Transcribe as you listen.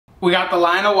we got the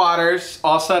line of waters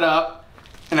all set up,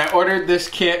 and I ordered this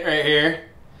kit right here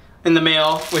in the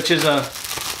mail, which is a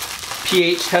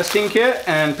pH testing kit,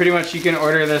 and pretty much you can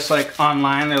order this like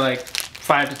online. They're like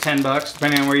 $5 to $10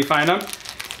 depending on where you find them.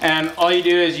 And all you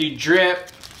do is you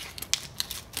drip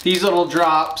these little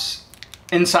drops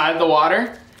inside the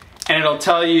water, and it'll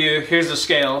tell you, here's the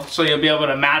scale, so you'll be able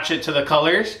to match it to the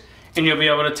colors, and you'll be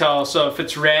able to tell, so if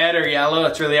it's red or yellow,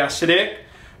 it's really acidic.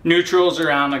 Neutral's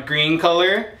around a green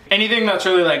color. Anything that's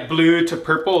really like blue to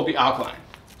purple will be alkaline.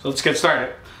 So let's get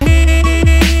started.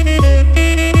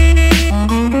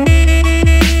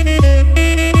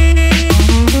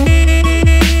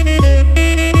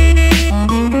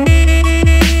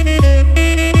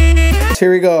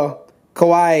 Here we go.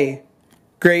 Kauai,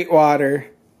 great water.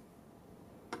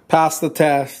 Pass the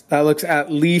test. That looks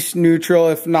at least neutral,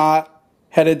 if not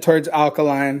headed towards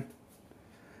alkaline.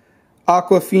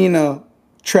 Aquafina,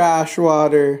 trash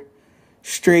water.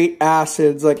 Straight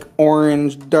acids like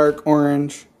orange, dark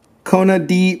orange. Kona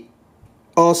Deep,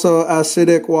 also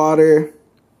acidic water.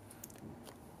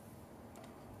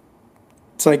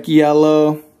 It's like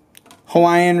yellow.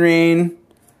 Hawaiian Rain,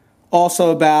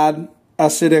 also bad,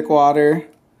 acidic water.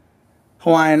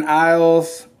 Hawaiian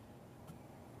Isles,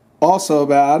 also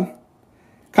bad.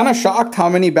 Kind of shocked how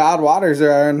many bad waters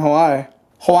there are in Hawaii.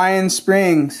 Hawaiian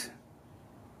Springs,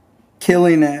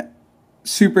 killing it.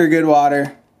 Super good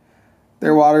water.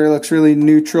 Their water looks really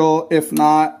neutral, if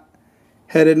not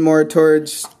headed more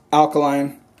towards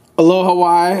alkaline. Aloha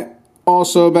Hawaii,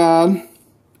 also bad.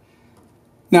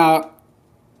 Now,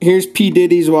 here's P.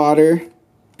 Diddy's water.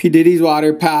 P. Diddy's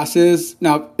water passes.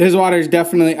 Now, his water is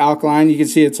definitely alkaline. You can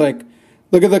see it's like,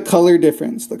 look at the color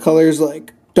difference. The color is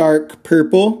like dark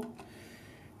purple.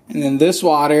 And then this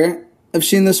water, I've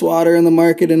seen this water in the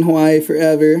market in Hawaii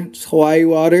forever. It's Hawaii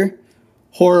water.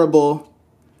 Horrible.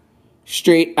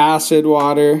 Straight acid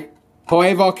water.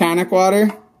 Hawaii volcanic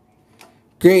water.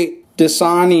 Great.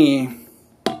 Dasani.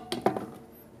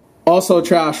 Also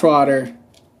trash water.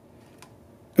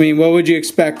 I mean, what would you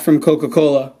expect from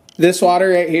Coca-Cola? This water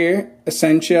right here,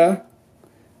 Essentia,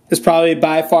 is probably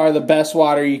by far the best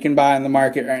water you can buy in the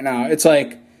market right now. It's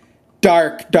like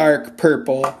dark, dark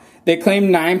purple. They claim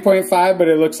 9.5, but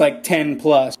it looks like 10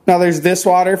 plus. Now there's this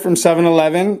water from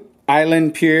 7-Eleven,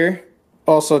 Island Pure,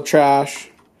 also trash.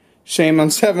 Shame on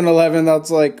 7-Eleven,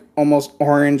 that's like almost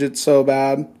orange, it's so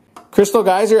bad. Crystal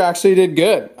Geyser actually did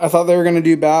good. I thought they were gonna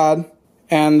do bad,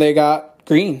 and they got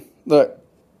green. Look,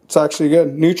 it's actually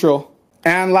good, neutral.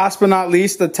 And last but not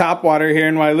least, the tap water here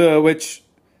in Wailua, which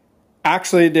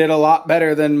actually did a lot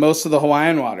better than most of the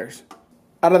Hawaiian waters.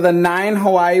 Out of the 9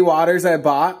 Hawaii waters I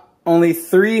bought, only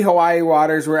 3 Hawaii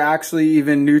waters were actually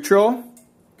even neutral.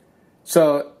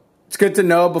 So it's good to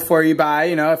know before you buy,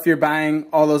 you know, if you're buying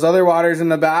all those other waters in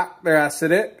the back, they're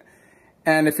acidic.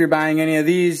 And if you're buying any of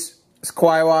these, it's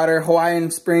Kauai water,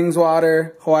 Hawaiian Springs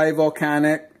water, Hawaii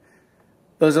volcanic.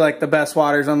 Those are like the best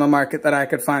waters on the market that I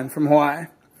could find from Hawaii.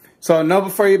 So know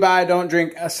before you buy, don't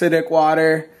drink acidic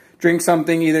water. Drink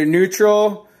something either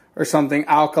neutral or something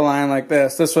alkaline like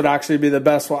this. This would actually be the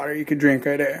best water you could drink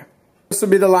right here. This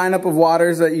would be the lineup of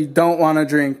waters that you don't want to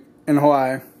drink in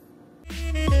Hawaii.